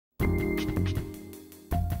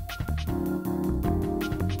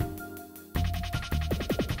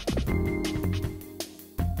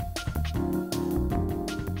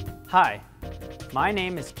Hi, my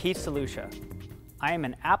name is Szolusha. I am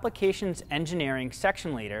an Applications Engineering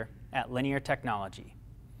Section Leader at Linear Technology.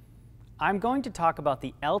 I'm going to talk about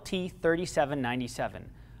the LT3797,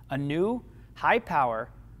 a new,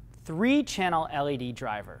 high-power, 3-channel LED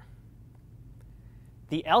driver.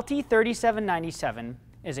 The LT3797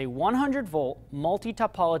 is a 100-volt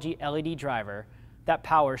multi-topology LED driver that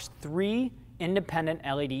powers 3 independent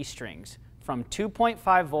LED strings from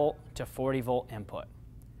 2.5 volt to 40 volt input.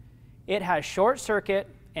 It has short circuit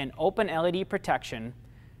and open LED protection,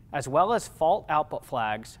 as well as fault output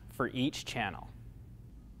flags for each channel.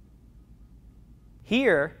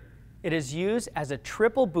 Here, it is used as a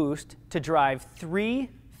triple boost to drive 3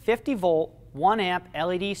 50-volt, 1-amp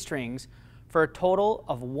LED strings for a total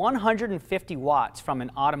of 150 watts from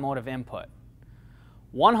an automotive input.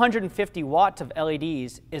 150 watts of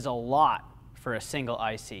LEDs is a lot for a single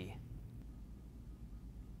IC.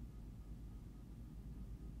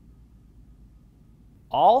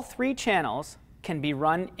 All 3 channels can be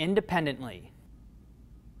run independently.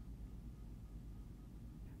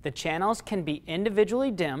 The channels can be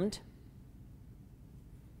individually dimmed.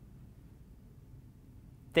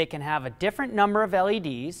 They can have a different number of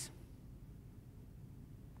LEDs.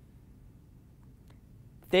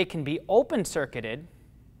 They can be open-circuited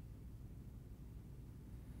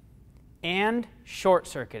and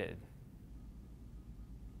short-circuited.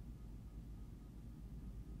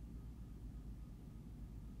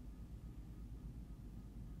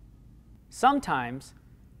 Sometimes,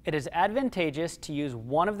 it is advantageous to use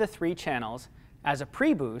one of the 3 channels as a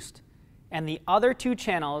pre-boost and the other 2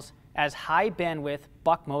 channels as high-bandwidth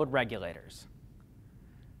buck mode regulators.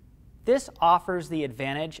 This offers the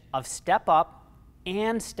advantage of step-up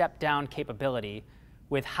and step-down capability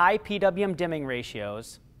with high PWM dimming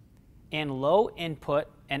ratios and low input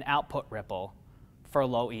and output ripple for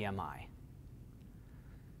low EMI.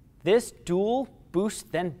 This dual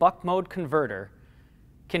boost then buck mode converter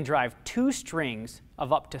can drive 2 strings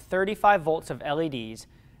of up to 35 volts of LEDs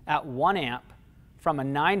at 1 amp from a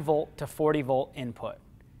 9 volt to 40 volt input,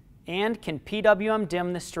 and can PWM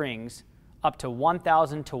dim the strings up to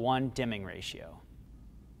 1000 to 1 dimming ratio.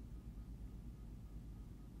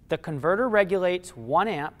 The converter regulates 1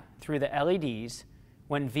 amp through the LEDs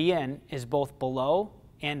when Vin is both below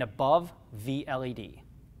and above VLED.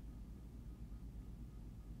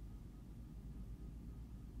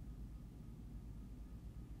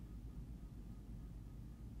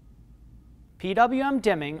 PWM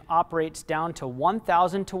dimming operates down to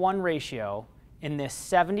 1000 to 1 ratio in this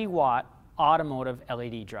 70-watt automotive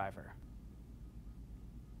LED driver.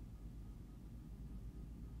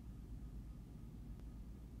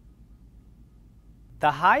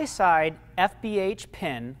 The high side FBH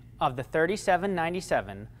pin of the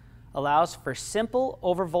 3797 allows for simple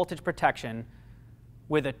overvoltage protection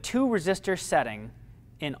with a 2 resistor setting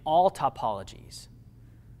in all topologies.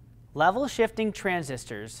 Level shifting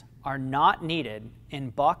transistors are not needed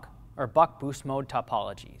in buck or buck boost mode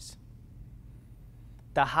topologies.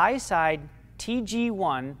 The high side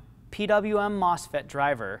TG1 PWM MOSFET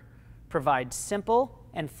driver provides simple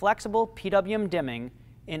and flexible PWM dimming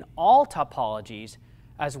in all topologies,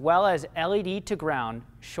 as well as LED to ground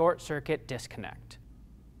short circuit disconnect.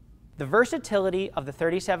 The versatility of the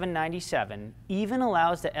 3797 even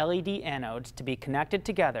allows the LED anodes to be connected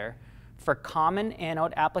together for common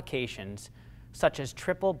anode applications such as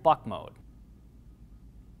triple buck mode.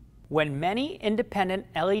 When many independent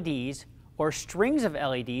LEDs or strings of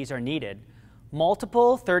LEDs are needed,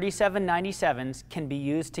 multiple 3797s can be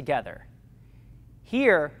used together.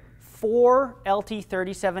 Here, 4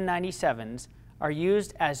 LT3797s are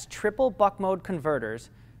used as triple buck mode converters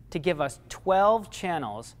to give us 12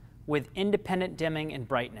 channels with independent dimming and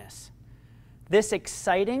brightness. This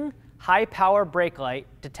exciting high-power brake light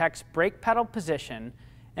detects brake pedal position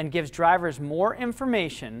and gives drivers more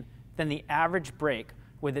information than the average brake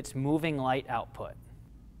with its moving light output.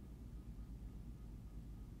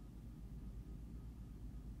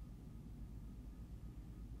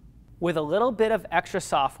 With a little bit of extra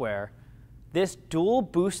software, this dual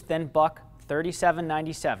boost then buck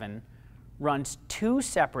 3797 runs 2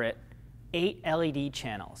 separate 8 LED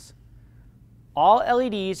channels. All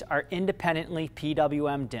LEDs are independently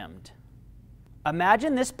PWM dimmed.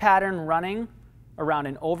 Imagine this pattern running around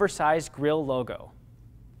an oversized grill logo.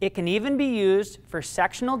 It can even be used for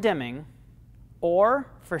sectional dimming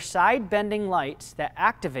or for side bending lights that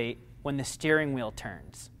activate when the steering wheel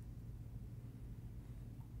turns.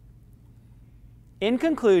 In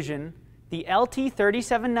conclusion, the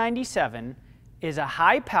LT3797 is a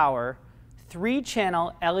high-power,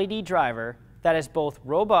 3-channel LED driver that is both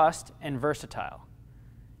robust and versatile.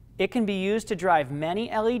 It can be used to drive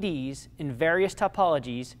many LEDs in various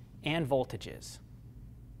topologies and voltages.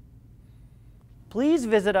 Please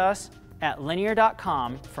visit us at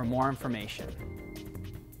linear.com for more information.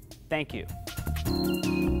 Thank you.